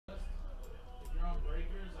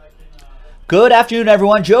Good afternoon,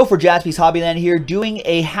 everyone. Joe for Jaspys Hobbyland here, doing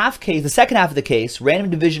a half case, the second half of the case, random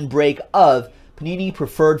division break of Panini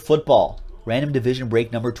Preferred Football. Random division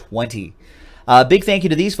break number 20. Big thank you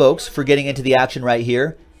to these folks for getting into the action right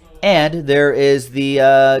here. And there is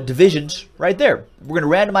the divisions right there. We're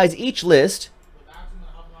going to randomize each list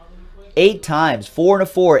 8 times. 4 and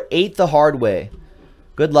a 4, 8 the hard way.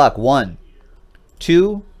 Good luck. 1,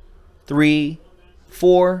 2, 3,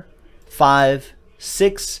 4, 5,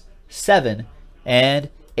 6, 7, and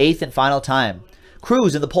 8th and final time.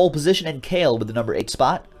 Cruz in the pole position and Kale with the number 8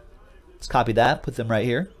 spot. Let's copy that, put them right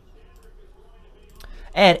here.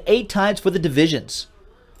 And 8 times for the divisions.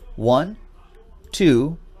 1,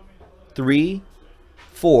 2, 3,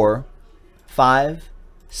 4, 5,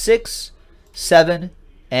 6, 7,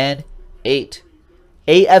 and 8.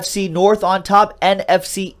 AFC North on top,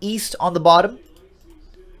 NFC East on the bottom.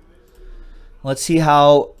 Let's see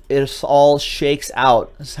how it all shakes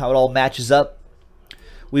out. This is how it all matches up.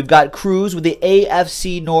 We've got Cruz with the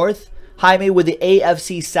AFC North, Jaime with the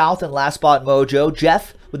AFC South and last spot Mojo,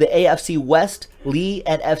 Jeff with the AFC West, Lee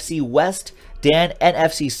NFC West, Dan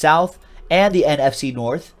NFC South and the NFC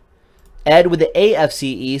North, Ed with the AFC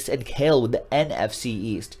East, and Kale with the NFC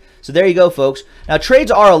East. So there you go, folks. Now,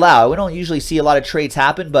 trades are allowed. We don't usually see a lot of trades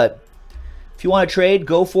happen, but if you want to trade,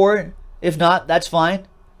 go for it. If not, that's fine.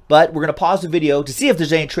 But we're going to pause the video to see if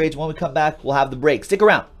there's any trades. When we come back, we'll have the break. Stick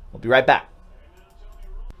around. We'll be right back.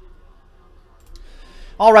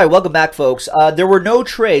 All right, welcome back, folks. There were no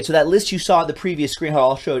trades, so that list you saw on the previous screen,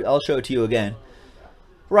 I'll show it to you again.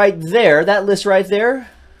 Right there, that list right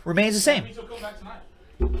there remains the same.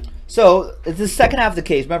 So it's the second half of the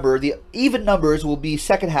case. Remember, the even numbers will be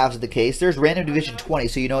second halves of the case. There's random division 20,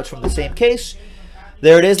 so you know it's from the same case.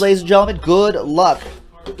 There it is, ladies and gentlemen. Good luck.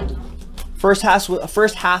 First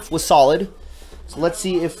half was solid. So let's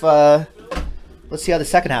see if let's see how the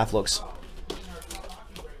second half looks.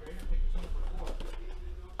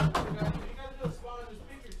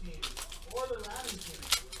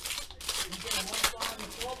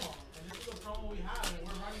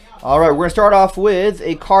 All right, we're going to start off with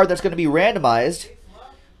a card that's going to be randomized.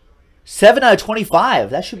 7 out of 25.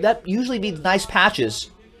 That usually means nice patches.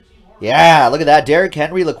 Yeah, look at that. Derrick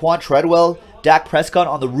Henry, Laquan Treadwell, Dak Prescott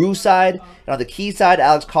on the Rue side, and on the Key side,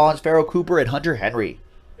 Alex Collins, Pharaoh Cooper, and Hunter Henry.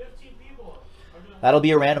 That'll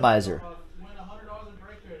be a randomizer.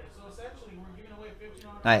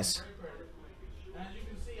 Nice.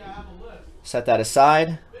 Set that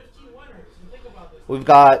aside. We've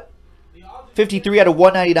got 53 out of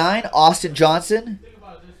 199, Austin Johnson.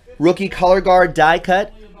 Rookie color guard die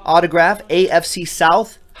cut autograph, AFC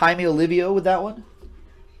South, Jaime Olivio with that one.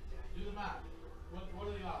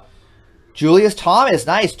 Julius Thomas,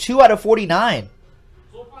 nice, 2 out of 49.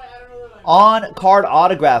 On card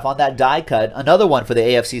autograph on that die cut, another one for the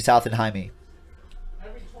AFC South and Jaime.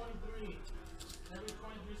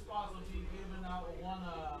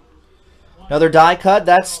 Another die cut,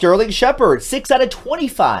 that's Sterling Shepard, 6 out of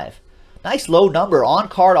 25. Nice low number on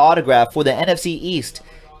card autograph for the NFC East.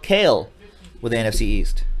 Kale with the NFC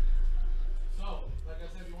East.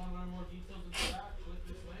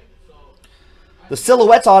 The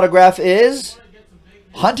Silhouettes autograph is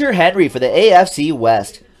Hunter Henry for the AFC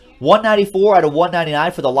West. 194 out of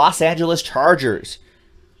 199 for the Los Angeles Chargers.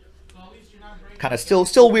 Kind of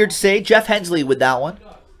still weird to say. Jeff Hensley with that one.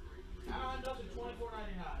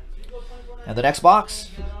 And the next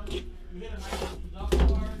box.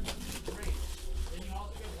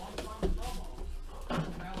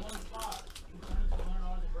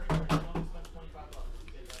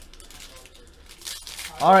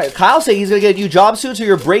 All right, Kyle saying he's going to get a new job soon, so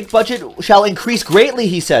your break budget shall increase greatly,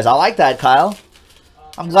 he says. I like that, Kyle.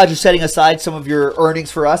 I'm glad you're setting aside some of your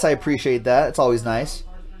earnings for us. I appreciate that. It's always nice.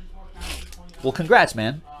 Well, congrats,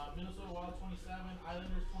 man.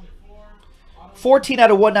 14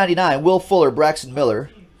 out of 199, Will Fuller, Braxton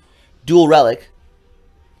Miller. Dual relic.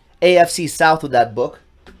 AFC South with that book.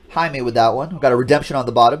 Jaime with that one. We've got a redemption on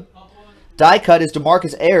the bottom. Die cut is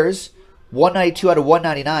DeMarcus Ayers. 192 out of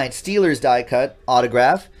 199, Steelers die cut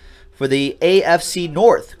autograph for the AFC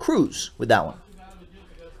North. Cruz with that one.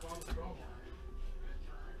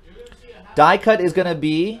 Die cut is going to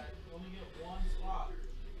be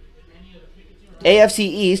AFC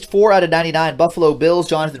East, 4 out of 99, Buffalo Bills,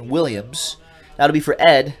 Jonathan Williams. That'll be for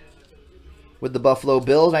Ed with the Buffalo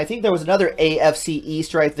Bills. And I think there was another AFC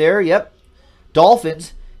East right there. Yep.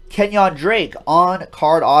 Dolphins, Kenyon Drake on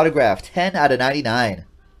card autograph, 10 out of 99.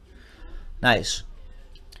 Nice.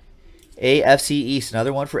 AFC East,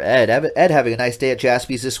 another one for Ed. Ed having a nice day at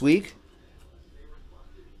Jaspys this week.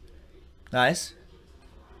 Nice.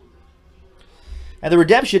 And the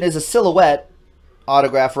redemption is a silhouette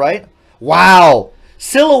autograph, right? Wow.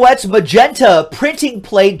 Silhouettes Magenta printing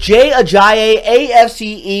plate Jay Ajayi AFC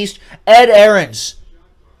East Ed Aarons.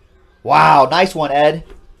 Wow, nice one, Ed.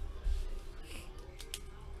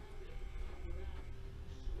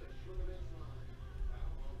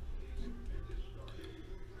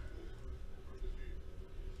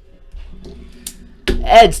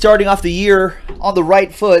 Ed starting off the year on the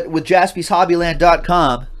right foot with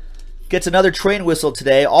JaspysHobbyland.com. Gets another train whistle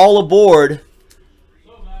today. All aboard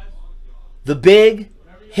the Big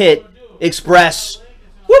Hit Express.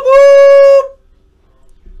 Whoop whoop!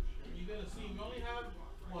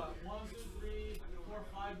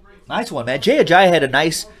 Nice one, man. Jay Ajayi had a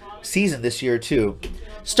nice season this year, too.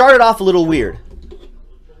 Started off a little weird.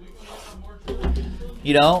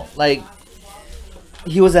 You know, like,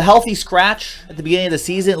 he was a healthy scratch at the beginning of the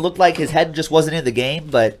season. It looked like his head just wasn't in the game,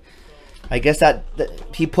 but I guess that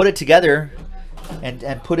he put it together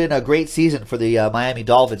and put in a great season for the Miami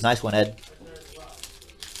Dolphins. Nice one, Ed.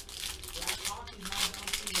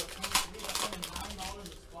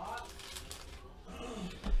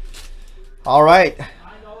 All right.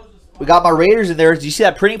 We got my Raiders in there. Do you see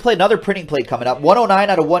that printing plate? Another printing plate coming up. 109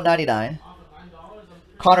 out of 199.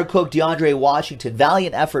 Connor Cook, DeAndre Washington.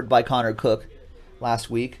 Valiant effort by Connor Cook last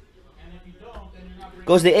week.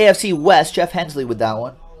 Goes to the AFC West. Jeff Hensley with that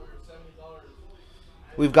one.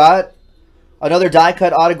 We've got another die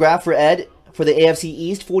cut autograph for Ed for the AFC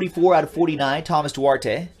East. 44 out of 49. Thomas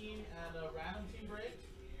Duarte.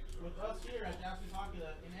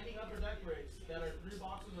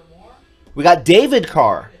 We got David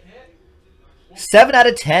Carr. 7 out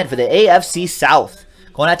of 10 for the AFC South.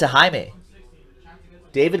 Going out to Jaime.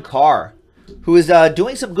 David Carr, who is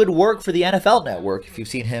doing some good work for the NFL Network, if you've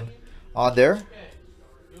seen him on there.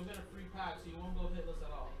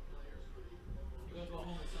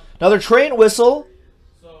 Another train whistle.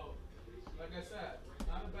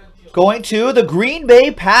 Going to the Green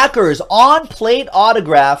Bay Packers. On-plate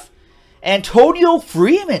autograph. Antonio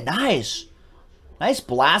Freeman. Nice. Nice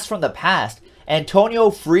blast from the past. Antonio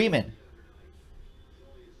Freeman.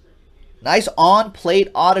 Nice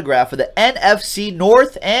on-plate autograph for the NFC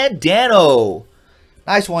North and Dano.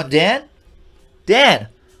 Nice one, Dan. Dan,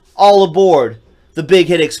 all aboard the Big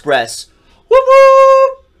Hit Express. Whoop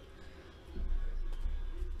whoop!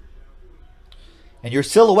 And your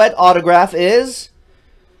silhouette autograph is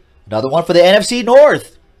another one for the NFC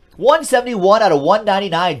North. 171 out of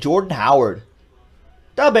 199, Jordan Howard.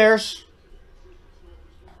 The Bears.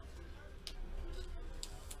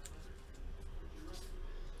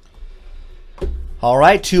 All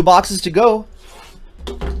right, 2 boxes to go.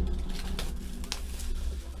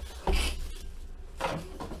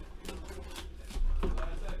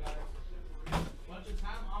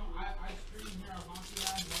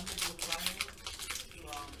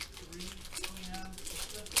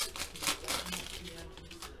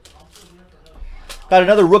 Got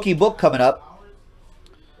another rookie book coming up.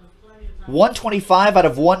 125 out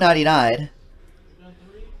of 199.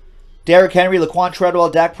 Derrick Henry, Laquan Treadwell,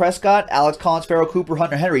 Dak Prescott, Alex Collins, Farrell Cooper,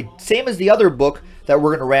 Hunter Henry. Same as the other book that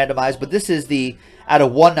we're going to randomize, but this is the out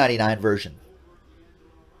of 199 version.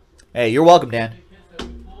 Hey, you're welcome, Dan.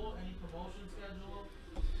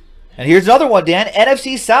 And here's another one, Dan.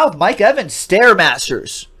 NFC South, Mike Evans,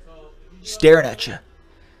 Stairmasters. Staring at you.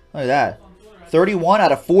 Look at that. 31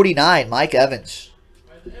 out of 49, Mike Evans.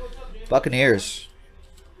 Buccaneers.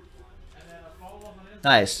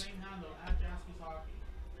 Nice.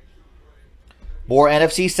 More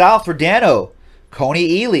NFC South for Dano.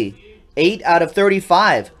 Coney Ely. 8 out of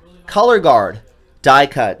 35. Color guard. Die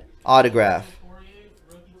cut. Autograph.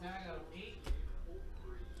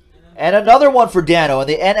 And another one for Dano in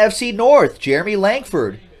the NFC North. Jeremy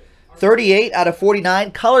Langford. 38 out of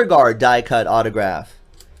 49. Color guard. Die cut. Autograph.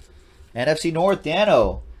 NFC North.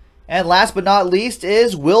 Dano. And last but not least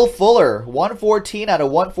is Will Fuller. 114 out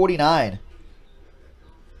of 149.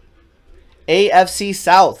 AFC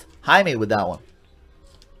South. Jaime with that one.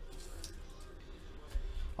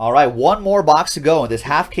 All right, one more box to go in this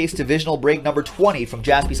half-case divisional break number 20 from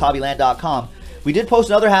JaspysHobbyland.com. We did post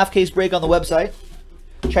another half-case break on the website.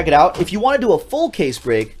 Check it out. If you want to do a full case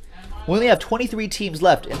break, we only have 23 teams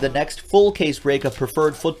left in the next full case break of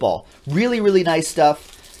Preferred Football. Really, really nice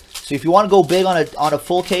stuff. So if you want to go big on a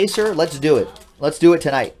full caser, let's do it. Let's do it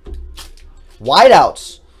tonight.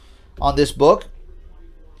 Wideouts on this book.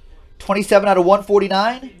 27 out of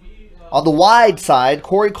 149. On the wide side,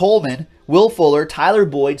 Corey Coleman, Will Fuller, Tyler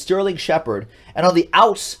Boyd, Sterling Shepard. And on the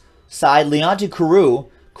outside, Leonte Carroo,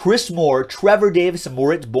 Chris Moore, Trevor Davis, and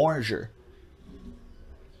Moritz Borninger.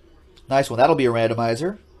 Nice one. That'll be a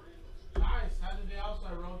randomizer.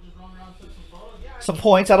 some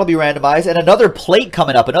points. That'll be randomized. And another plate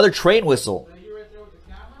coming up. Another train whistle.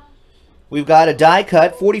 We've got a die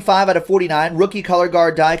cut, 45 out of 49. Rookie color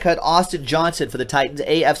guard die cut, Austin Johnson for the Titans,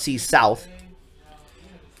 AFC South.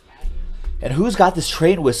 And who's got this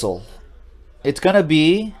train whistle? It's going to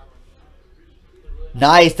be...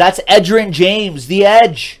 Nice. That's Edgerrin James, the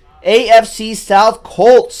Edge. AFC South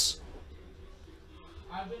Colts.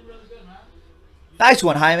 Nice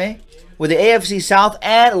one, Jaime. With the AFC South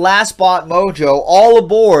and Last Spot Mojo all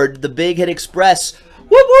aboard the Big Hit Express.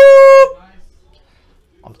 Whoop whoop!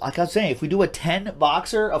 Like I was saying, if we do a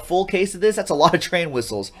 10-boxer, a full case of this, that's a lot of train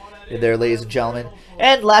whistles in there, ladies and gentlemen.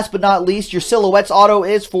 And last but not least, your Silhouettes auto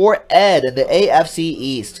is for Ed in the AFC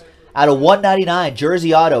East. Out of 199,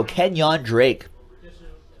 Jersey auto, Kenyon Drake.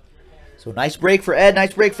 So nice break for Ed,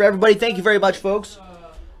 nice break for everybody. Thank you very much, folks.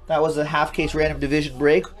 That was a half-case random division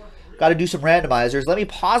break. Got to do some randomizers. Let me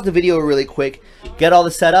pause the video really quick, get all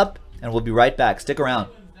the setup, and we'll be right back. Stick around.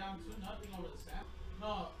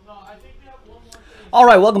 All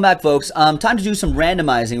right, welcome back, folks. Time to do some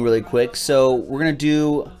randomizing really quick. So we're going to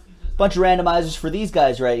do a bunch of randomizers for these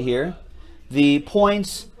guys right here. The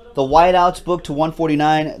points, the whiteouts book to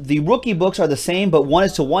 149. The rookie books are the same, but one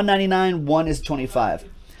is to 199, one is to 25.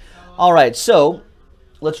 All right, so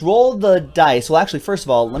let's roll the dice. Well, actually, first of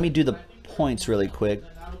all, let me do the points really quick.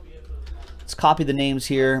 Let's copy the names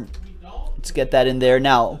here. Let's get that in there.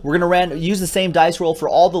 Now, we're going to use the same dice roll for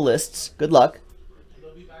all the lists. Good luck.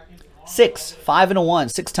 6, 5 and a 1,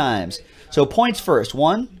 6 times. So points first.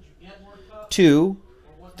 1, 2,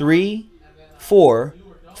 3, 4,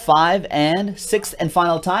 5, and 6th and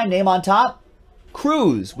final time. Name on top,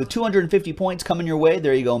 Cruz with 250 points coming your way.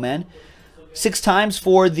 There you go, man. 6 times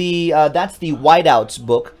for the, that's the whiteouts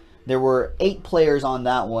book. There were 8 players on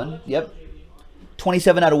that one. Yep.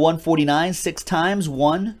 27 out of 149, 6 times.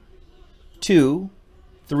 1, 2,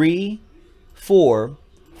 3, 4,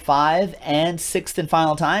 5, and 6th and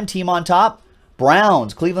final time. Team on top,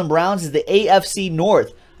 Browns. Cleveland Browns is the AFC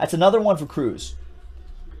North. That's another one for Cruz.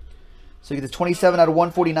 So you get the 27 out of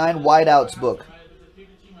 149 wideouts book.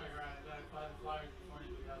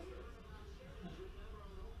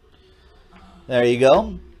 There you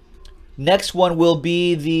go. Next one will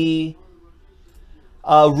be the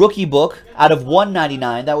rookie book out of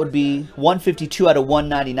 199. That would be 152 out of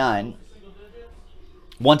 199.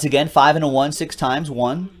 Once again, 5 and a 1, 6 times.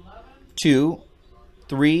 1, 2,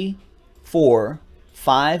 3, 4,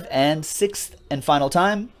 5, and 6th and final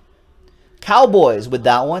time. Cowboys with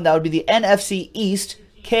that one. That would be the NFC East.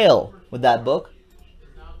 Kale with that book.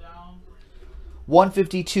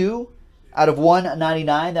 152 out of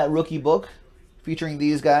 199, that rookie book featuring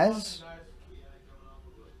these guys.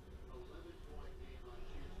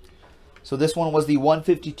 So this one was the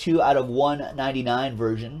 152 out of 199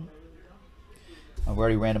 version. I've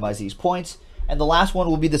already randomized these points. And the last one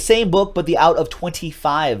will be the same book, but the out of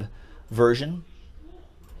 25 version.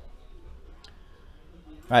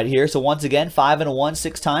 Right here. So once again, 5 and a 1,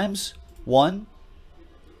 6 times. 1,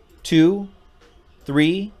 2,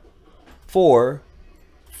 3, 4,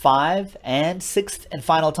 5, and 6th and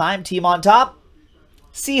final time. Team on top,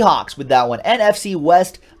 Seahawks with that one. NFC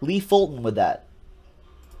West, Lee Fulton with that.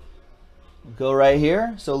 Go right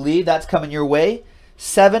here. So Lee, that's coming your way.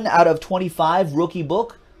 7 out of 25 rookie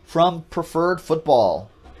book from Preferred Football.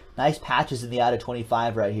 Nice patches in the out of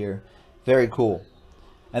 25 right here. Very cool.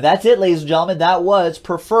 And that's it, ladies and gentlemen. That was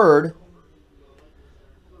Preferred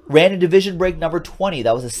Random Division Break number 20.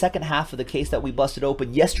 That was the second half of the case that we busted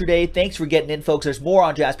open yesterday. Thanks for getting in, folks. There's more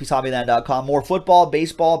on JaspysHobbyland.com. More football,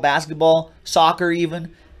 baseball, basketball, soccer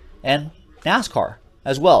even, and NASCAR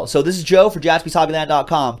as well. So this is Joe for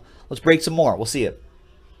JaspysHobbyland.com. Let's break some more. We'll see you.